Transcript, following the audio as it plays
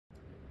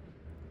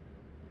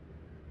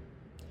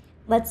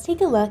let's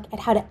take a look at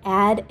how to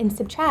add and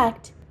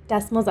subtract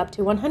decimals up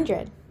to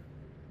 100.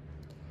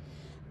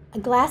 A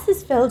glass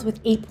is filled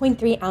with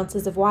 8.3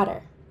 ounces of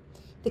water.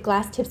 The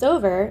glass tips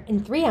over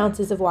and 3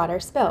 ounces of water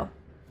spill.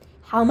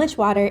 How much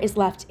water is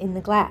left in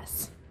the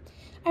glass?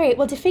 All right,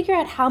 well, to figure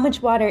out how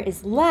much water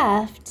is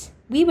left,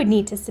 we would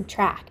need to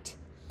subtract.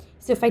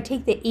 So if I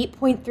take the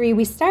 8.3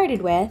 we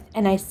started with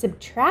and I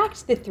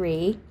subtract the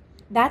 3,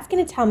 that's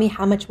going to tell me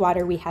how much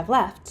water we have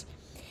left.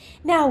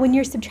 Now, when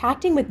you're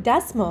subtracting with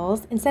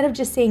decimals, instead of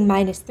just saying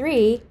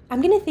 -3,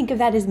 I'm going to think of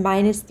that as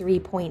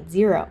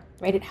 -3.0,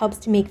 right? It helps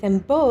to make them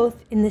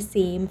both in the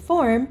same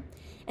form,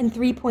 and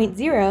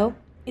 3.0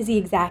 is the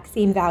exact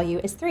same value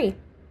as 3.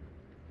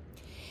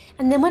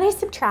 And then when I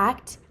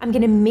subtract, I'm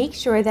going to make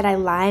sure that I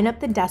line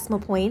up the decimal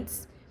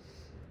points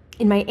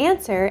in my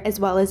answer as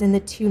well as in the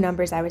two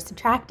numbers I was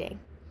subtracting.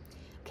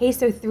 Okay,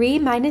 so 3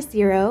 minus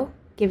 0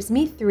 gives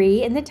me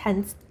 3 in the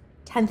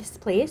tenths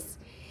place,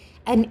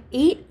 and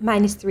 8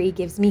 minus 3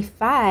 gives me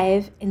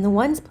 5 in the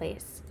ones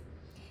place.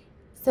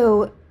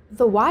 So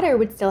the water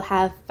would still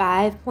have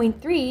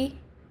 5.3,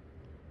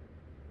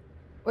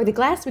 or the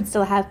glass would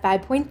still have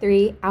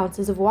 5.3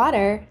 ounces of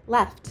water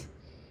left.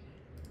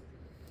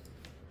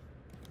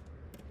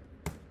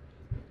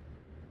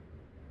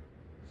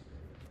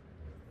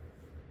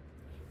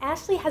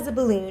 Ashley has a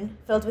balloon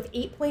filled with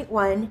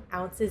 8.1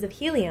 ounces of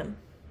helium.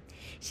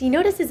 She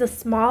notices a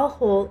small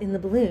hole in the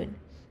balloon.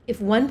 If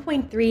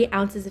 1.3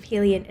 ounces of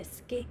helium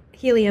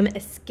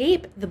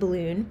escape the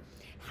balloon,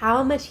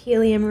 how much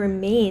helium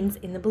remains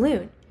in the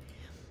balloon?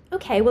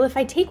 Okay, well, if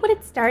I take what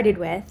it started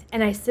with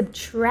and I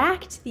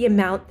subtract the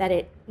amount that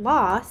it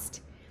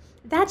lost,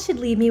 that should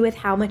leave me with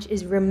how much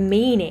is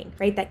remaining,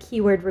 right? That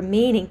keyword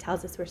remaining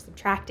tells us we're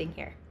subtracting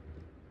here.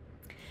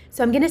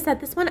 So I'm going to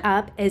set this one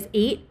up as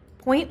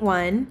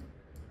 8.1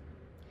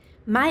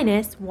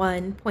 minus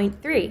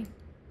 1.3.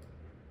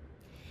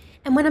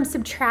 And when I'm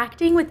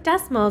subtracting with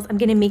decimals, I'm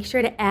going to make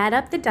sure to add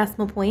up the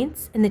decimal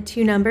points in the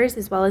two numbers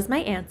as well as my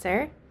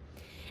answer.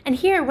 And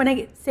here, when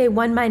I say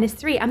 1 minus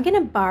 3, I'm going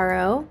to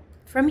borrow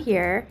from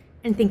here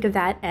and think of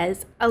that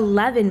as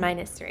 11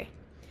 minus 3.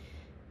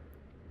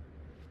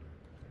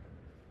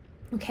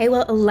 Okay,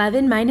 well,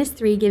 11 minus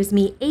 3 gives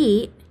me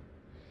 8.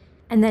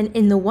 And then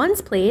in the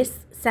ones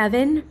place,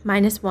 7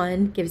 minus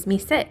 1 gives me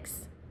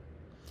 6.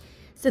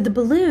 So the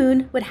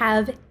balloon would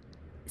have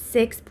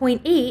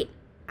 6.8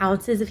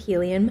 ounces of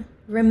helium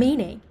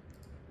remaining.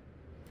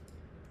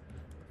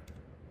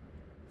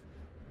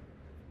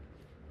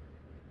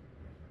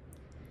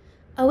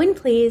 Owen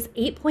plays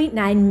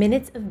 8.9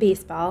 minutes of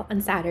baseball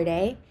on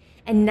Saturday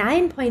and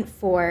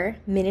 9.4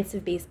 minutes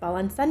of baseball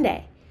on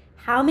Sunday.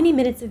 How many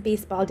minutes of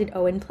baseball did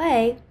Owen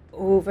play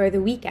over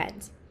the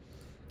weekend?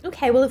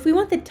 Okay, well, if we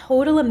want the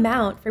total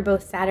amount for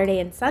both Saturday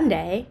and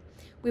Sunday,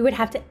 we would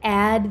have to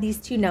add these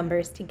two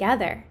numbers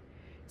together.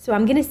 So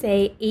I'm going to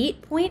say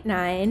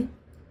 8.9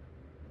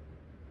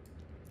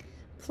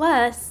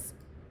 plus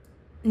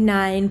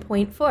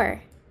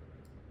 9.4.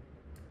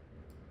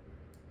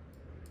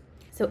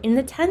 So in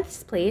the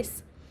tenths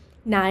place,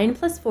 9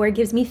 plus 4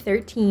 gives me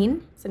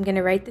 13. So I'm going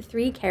to write the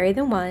 3, carry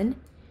the 1.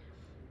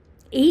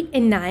 8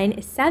 and 9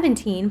 is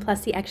 17,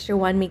 plus the extra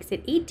 1 makes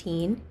it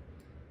 18.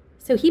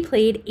 So he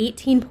played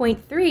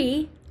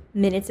 18.3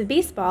 minutes of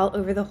baseball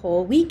over the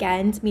whole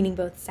weekend, meaning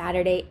both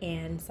Saturday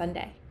and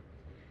Sunday.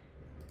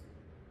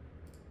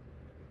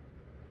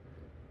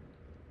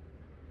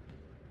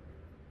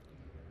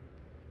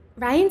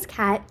 Ryan's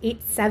cat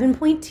ate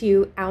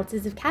 7.2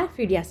 ounces of cat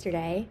food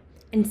yesterday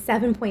and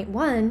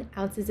 7.1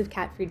 ounces of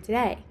cat food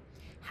today.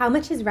 How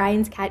much has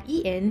Ryan's cat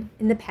eaten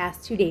in the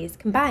past 2 days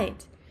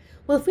combined?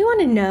 Well, if we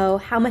want to know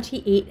how much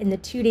he ate in the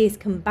 2 days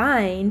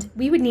combined,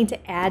 we would need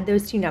to add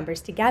those two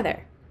numbers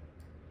together.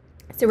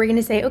 So we're going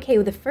to say, okay,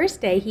 well, the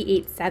first day he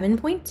ate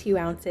 7.2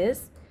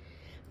 ounces,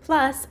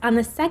 plus on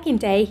the second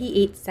day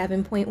he ate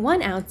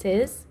 7.1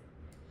 ounces.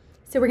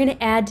 So we're going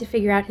to add to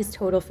figure out his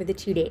total for the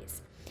 2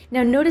 days.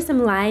 Now notice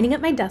I'm lining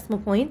up my decimal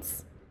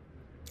points,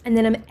 and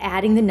then I'm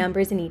adding the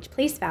numbers in each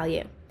place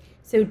value.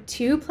 So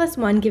 2 plus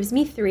 1 gives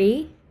me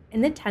 3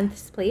 in the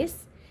tenths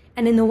place,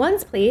 and in the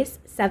ones place,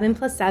 7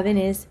 plus 7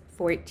 is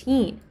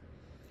 14.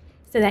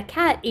 So that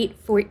cat ate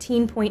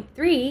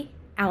 14.3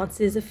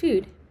 ounces of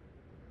food.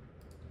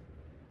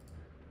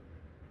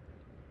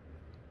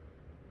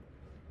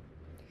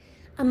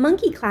 A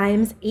monkey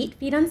climbs 8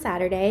 feet on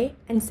Saturday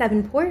and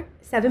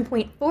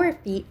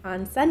 7.4 feet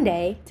on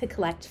Sunday to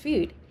collect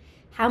food.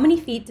 How many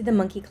feet did the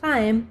monkey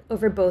climb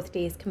over both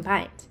days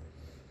combined?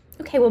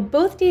 Okay, well,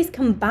 both days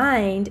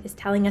combined is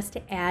telling us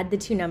to add the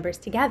two numbers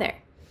together.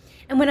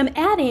 And when I'm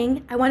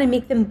adding, I want to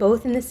make them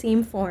both in the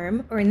same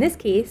form, or in this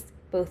case,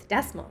 both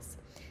decimals.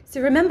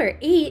 So remember,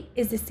 8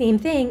 is the same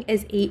thing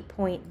as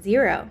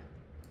 8.0.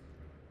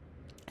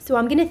 So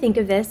I'm going to think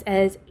of this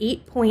as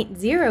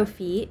 8.0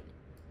 feet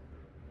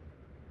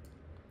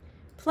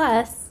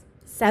plus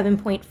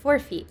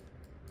 7.4 feet.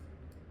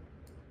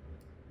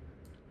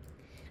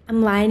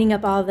 I'm lining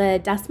up all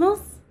the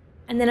decimals,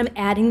 and then I'm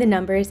adding the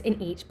numbers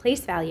in each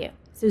place value.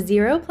 So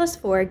 0 plus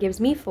 4 gives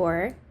me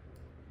 4,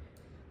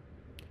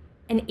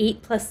 and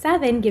 8 plus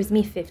 7 gives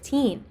me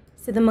 15.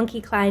 So the monkey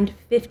climbed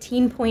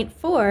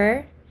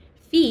 15.4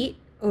 feet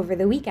over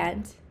the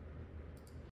weekend.